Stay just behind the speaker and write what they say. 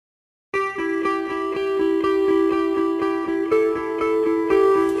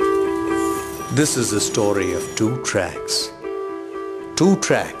This is the story of two tracks. Two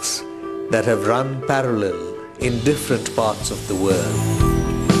tracks that have run parallel in different parts of the world.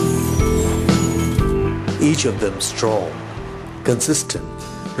 Each of them strong, consistent,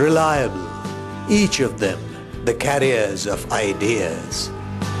 reliable. Each of them the carriers of ideas.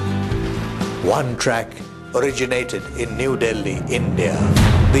 One track originated in New Delhi, India.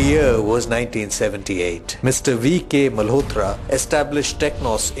 The year was 1978. Mr. V.K. Malhotra established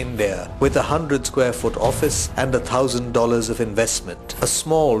Technos India with a 100 square foot office and $1,000 of investment, a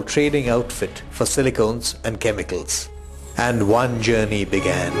small trading outfit for silicones and chemicals. And one journey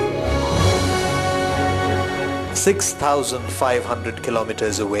began. 6,500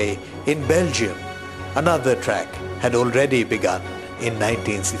 kilometers away in Belgium, another track had already begun in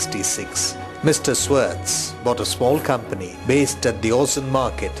 1966. Mr. Swartz bought a small company based at the Ozen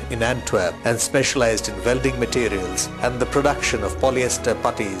market in Antwerp and specialized in welding materials and the production of polyester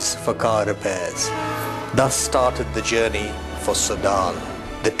putties for car repairs. Thus started the journey for Soudal.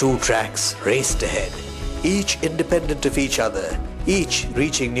 The two tracks raced ahead, each independent of each other, each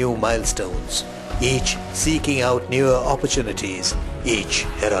reaching new milestones, each seeking out newer opportunities, each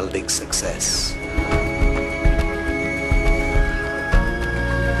heralding success.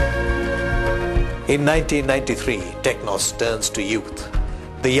 In 1993, Technos turns to youth.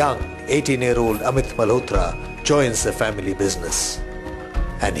 The young 18-year-old Amit Malhotra joins the family business,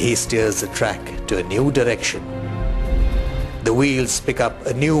 and he steers the track to a new direction. The wheels pick up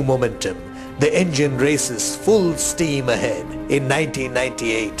a new momentum. The engine races full steam ahead. In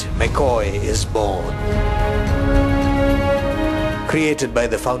 1998, McCoy is born. Created by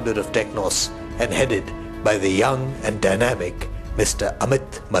the founder of Technos and headed by the young and dynamic Mr.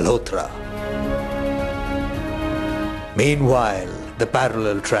 Amit Malhotra. Meanwhile, the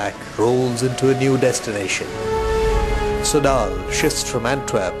parallel track rolls into a new destination. Soudal shifts from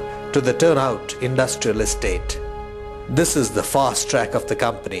Antwerp to the turnout industrial estate. This is the fast track of the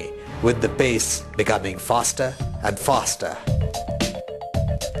company, with the pace becoming faster and faster.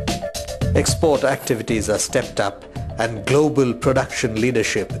 Export activities are stepped up and global production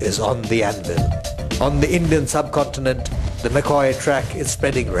leadership is on the anvil. On the Indian subcontinent, the McCoy track is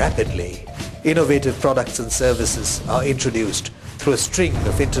spreading rapidly. Innovative products and services are introduced through a string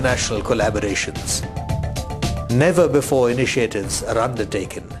of international collaborations. Never before initiatives are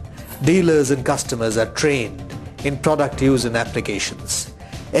undertaken. Dealers and customers are trained in product use and applications.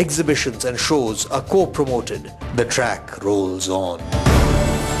 Exhibitions and shows are co-promoted. The track rolls on.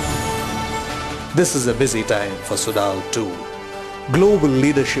 This is a busy time for Soudal too. Global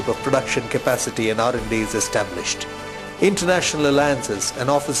leadership of production capacity and R&D is established. International alliances and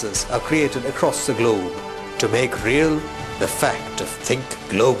offices are created across the globe to make real the fact of think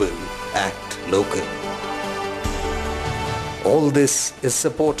global, act local. All this is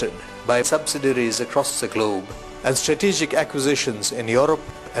supported by subsidiaries across the globe and strategic acquisitions in Europe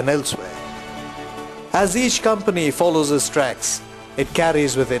and elsewhere. As each company follows its tracks, it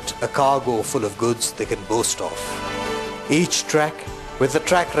carries with it a cargo full of goods they can boast of. Each track with a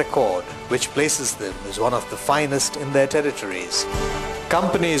track record which places them as one of the finest in their territories.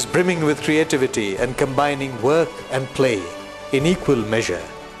 Companies brimming with creativity and combining work and play in equal measure.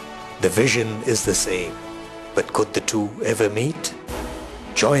 The vision is the same, but could the two ever meet?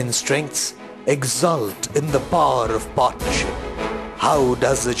 Join strengths, exult in the power of partnership. How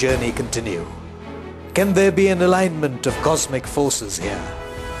does the journey continue? Can there be an alignment of cosmic forces here?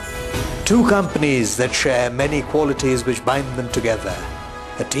 Two companies that share many qualities which bind them together.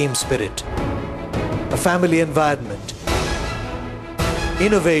 A team spirit, a family environment,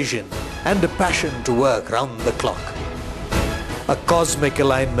 innovation and a passion to work round the clock. A cosmic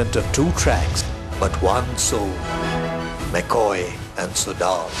alignment of two tracks, but one soul, McCoy and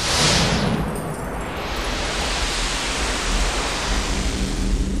Soudal.